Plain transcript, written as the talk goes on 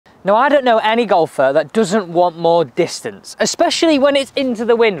Now, I don't know any golfer that doesn't want more distance, especially when it's into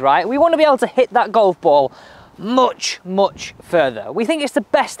the wind, right? We want to be able to hit that golf ball much, much further. We think it's the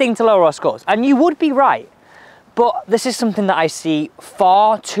best thing to lower our scores, and you would be right. But this is something that I see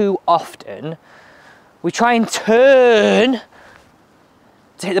far too often. We try and turn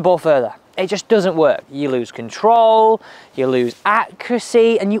to hit the ball further. It just doesn't work. You lose control, you lose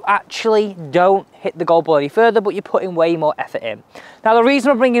accuracy, and you actually don't hit the golf ball any further, but you're putting way more effort in. Now, the reason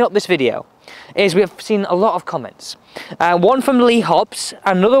I'm bringing up this video is we've seen a lot of comments. One from Lee Hobbs,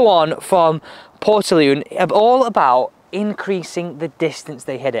 another one from Portaloon, all about increasing the distance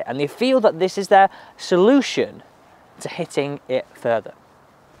they hit it, and they feel that this is their solution to hitting it further.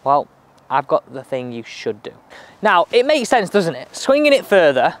 Well, I've got the thing you should do. Now, it makes sense, doesn't it? Swinging it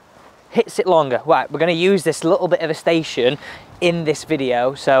further hits it longer. Right, we're going to use this little bit of a station in this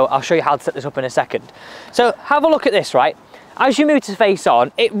video, so I'll show you how to set this up in a second. So have a look at this, right? As you move to face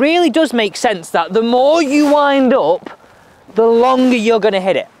on, it really does make sense that the more you wind up, the longer you're going to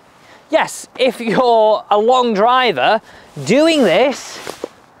hit it. Yes, if you're a long driver, doing this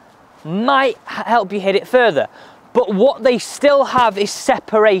might help you hit it further, but what they still have is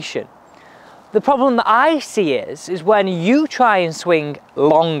separation. The problem that I see is when you try and swing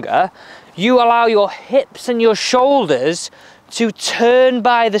longer, you allow your hips and your shoulders to turn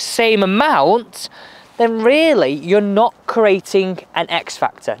by the same amount, then really you're not creating an X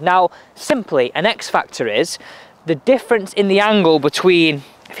factor. Now, simply, an X factor is the difference in the angle between,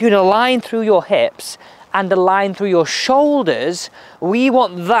 if you had a line through your hips and a line through your shoulders, we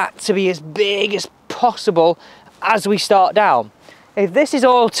want that to be as big as possible as we start down. If this is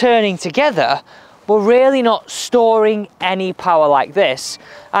all turning together, we're really not storing any power like this.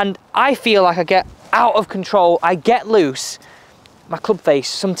 And I feel like I get out of control, I get loose. My club face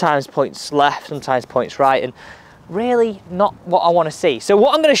sometimes points left, sometimes points right, and really not what I want to see. So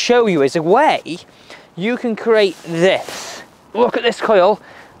what I'm going to show you is a way you can create this. Look at this coil.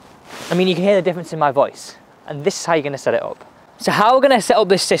 I mean, you can hear the difference in my voice. And this is how you're going to set it up. So how we're going to set up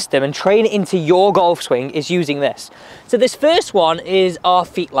this system and train it into your golf swing is using this. So this first one is our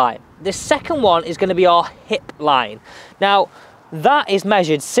feet line. This second one is going to be our hip line. Now, that is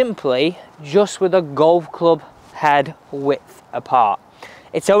measured simply just with a golf club head width apart.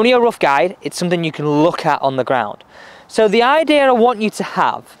 It's only a rough guide. It's something you can look at on the ground. So the idea I want you to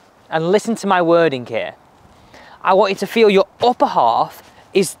have, and listen to my wording here, I want you to feel your upper half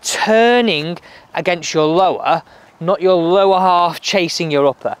is turning against your lower, not your lower half chasing your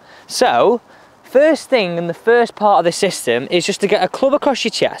upper. So, first thing in the first part of the system is just to get a club across your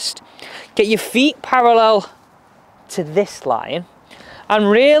chest, get your feet parallel to this line, and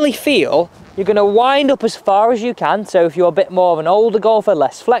really feel you're going to wind up as far as you can. So if you're a bit more of an older golfer,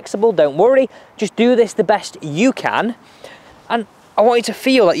 less flexible, don't worry, just do this the best you can. And I want you to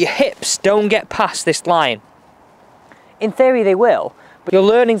feel that your hips don't get past this line. In theory they will, but you're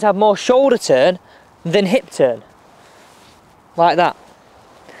learning to have more shoulder turn than hip turn. Like that.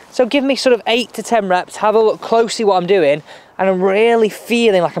 So give me sort of 8 to 10 reps, have a look closely what I'm doing, and I'm really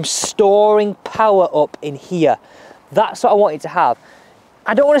feeling like I'm storing power up in here. That's what I want you to have.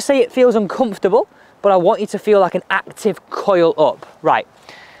 I don't want to say it feels uncomfortable, but I want you to feel like an active coil up. Right,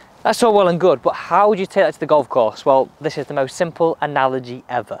 that's all well and good, but how would you take that to the golf course? Well, this is the most simple analogy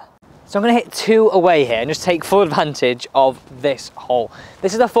ever. So I'm going to hit 2 away here and just take full advantage of this hole.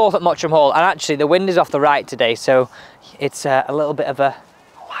 This is the 4th at Mottram hole, and actually the wind is off the right today, so it's a little bit of a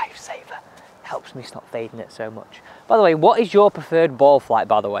lifesaver. Helps me stop fading it so much. By the way, what is your preferred ball flight,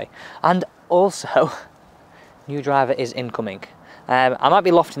 by the way? And also, new driver is incoming. I might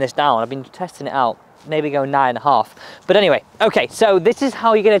be lofting this down. I've been testing it out. Maybe go 9.5. But anyway, okay, so this is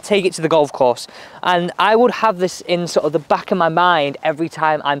how you're going to take it to the golf course. And I would have this in sort of the back of my mind every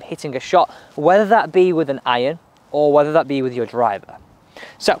time I'm hitting a shot, whether that be with an iron or whether that be with your driver.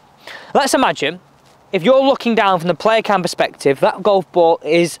 So let's imagine if you're looking down from the player cam perspective, that golf ball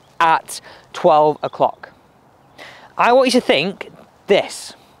is at 12 o'clock. I want you to think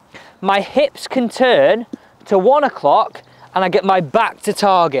this. My hips can turn to 1 o'clock and I get my back to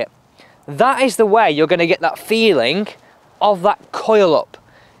target. That is the way you're going to get that feeling of that coil up.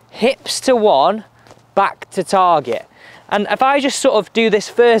 Hips to 1, back to target. And if I just sort of do this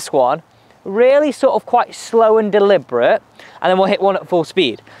first one, really sort of quite slow and deliberate, and then we'll hit 1 at full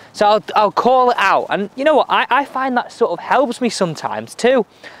speed. So I'll call it out. And you know what, I find that sort of helps me sometimes too.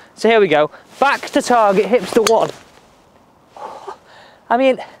 So here we go, back to target, hips to 1. I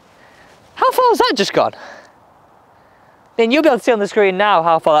mean, how far has that just gone? Then you'll be able to see on the screen now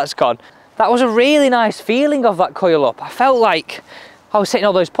how far that's gone. That was a really nice feeling of that coil up. I felt like I was hitting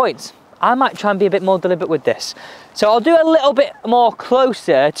all those points. I might try and be a bit more deliberate with this. So I'll do a little bit more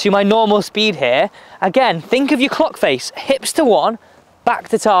closer to my normal speed here. Again, think of your clock face, hips to one, back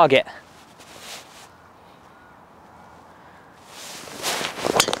to target.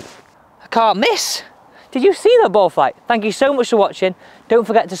 I can't miss. Did you see that ball flight? Thank you so much for watching. Don't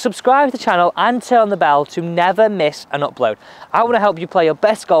forget to subscribe to the channel and turn on the bell to never miss an upload. I want to help you play your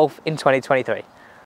best golf in 2023.